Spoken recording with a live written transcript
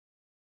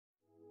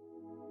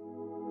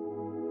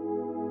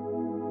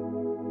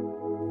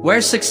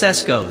Where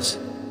success goes.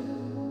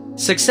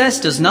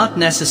 Success does not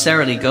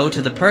necessarily go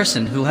to the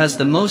person who has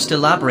the most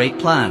elaborate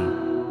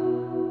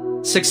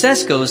plan.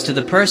 Success goes to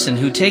the person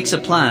who takes a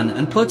plan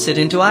and puts it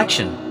into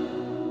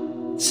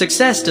action.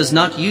 Success does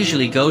not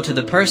usually go to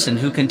the person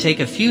who can take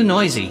a few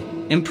noisy,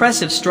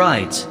 impressive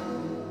strides.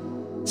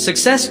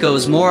 Success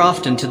goes more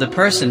often to the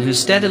person who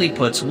steadily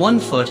puts one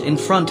foot in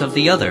front of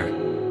the other.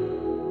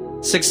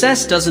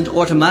 Success doesn't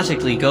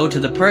automatically go to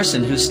the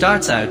person who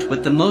starts out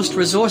with the most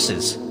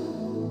resources.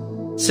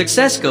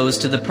 Success goes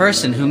to the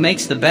person who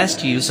makes the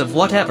best use of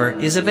whatever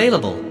is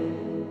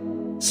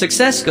available.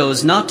 Success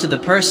goes not to the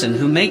person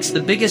who makes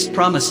the biggest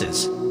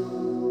promises.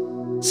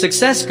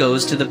 Success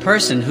goes to the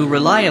person who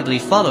reliably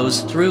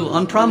follows through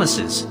on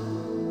promises.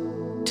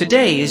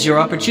 Today is your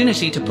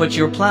opportunity to put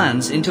your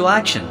plans into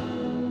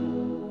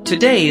action.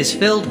 Today is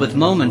filled with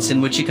moments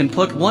in which you can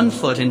put one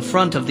foot in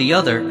front of the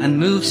other and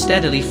move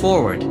steadily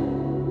forward.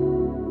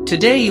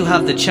 Today you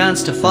have the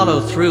chance to follow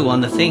through on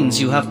the things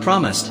you have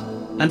promised,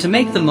 and to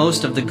make the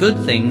most of the good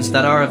things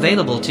that are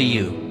available to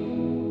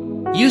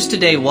you. Use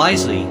today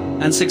wisely,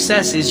 and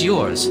success is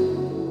yours.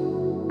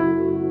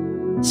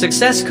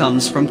 Success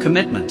comes from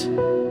commitment.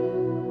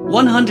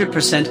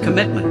 100%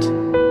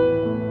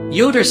 commitment.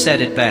 Yoder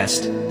said it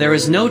best, there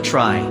is no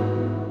try.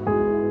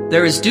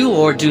 There is do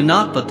or do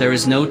not, but there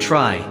is no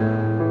try.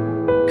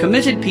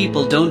 Committed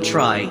people don't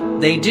try,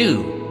 they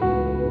do.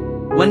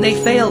 When they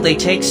fail, they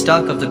take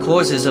stock of the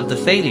causes of the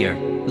failure,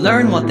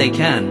 learn what they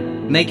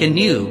can, make a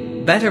new,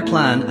 better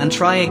plan and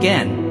try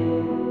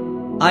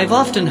again. I've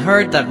often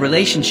heard that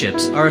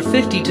relationships are a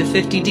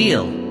 50-50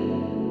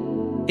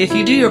 deal. If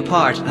you do your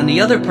part and the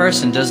other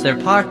person does their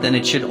part, then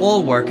it should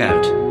all work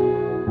out.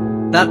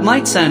 That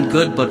might sound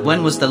good, but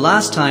when was the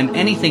last time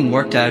anything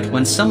worked out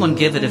when someone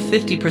gave it a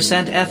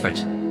 50% effort?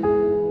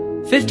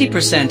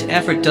 50%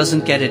 effort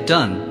doesn't get it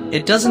done,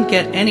 it doesn't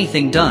get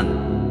anything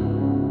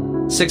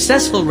done.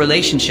 Successful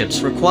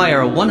relationships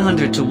require a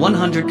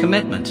 100-to-100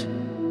 commitment.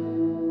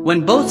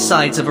 When both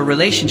sides of a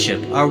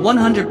relationship are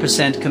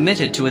 100%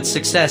 committed to its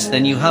success,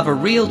 then you have a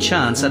real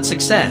chance at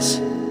success.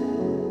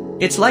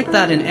 It's like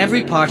that in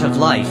every part of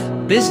life,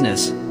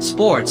 business,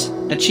 sports,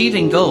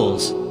 achieving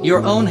goals,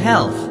 your own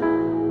health.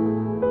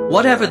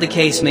 Whatever the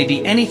case may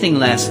be, anything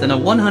less than a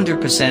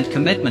 100%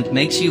 commitment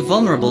makes you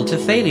vulnerable to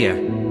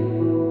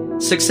failure.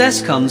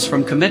 Success comes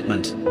from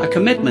commitment, a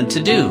commitment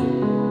to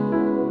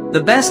do.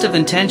 The best of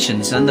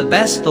intentions and the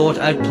best thought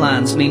out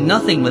plans mean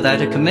nothing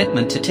without a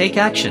commitment to take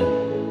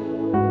action.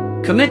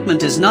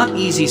 Commitment is not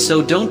easy,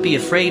 so don't be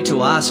afraid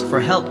to ask for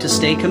help to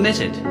stay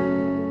committed.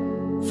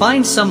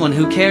 Find someone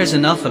who cares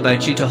enough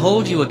about you to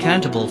hold you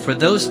accountable for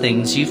those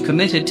things you've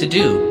committed to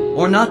do,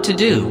 or not to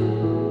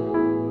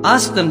do.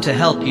 Ask them to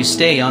help you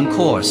stay on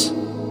course.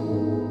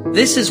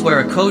 This is where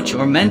a coach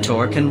or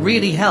mentor can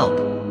really help.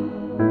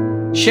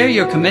 Share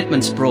your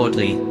commitments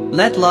broadly,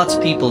 let lots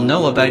of people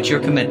know about your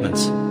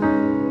commitments.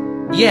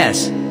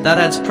 Yes, that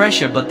adds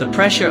pressure, but the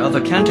pressure of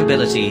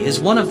accountability is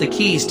one of the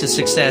keys to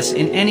success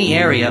in any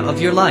area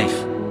of your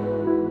life.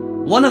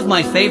 One of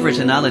my favorite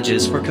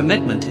analogies for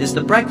commitment is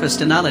the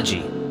breakfast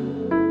analogy.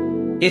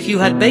 If you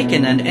had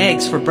bacon and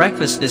eggs for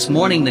breakfast this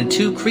morning, then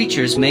two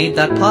creatures made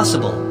that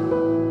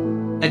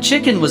possible. A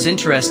chicken was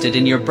interested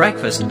in your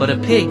breakfast, but a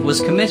pig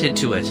was committed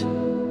to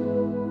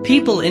it.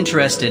 People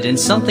interested in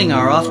something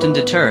are often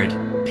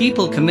deterred,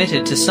 people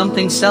committed to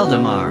something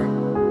seldom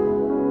are.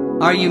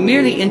 Are you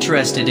merely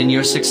interested in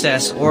your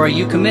success, or are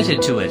you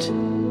committed to it?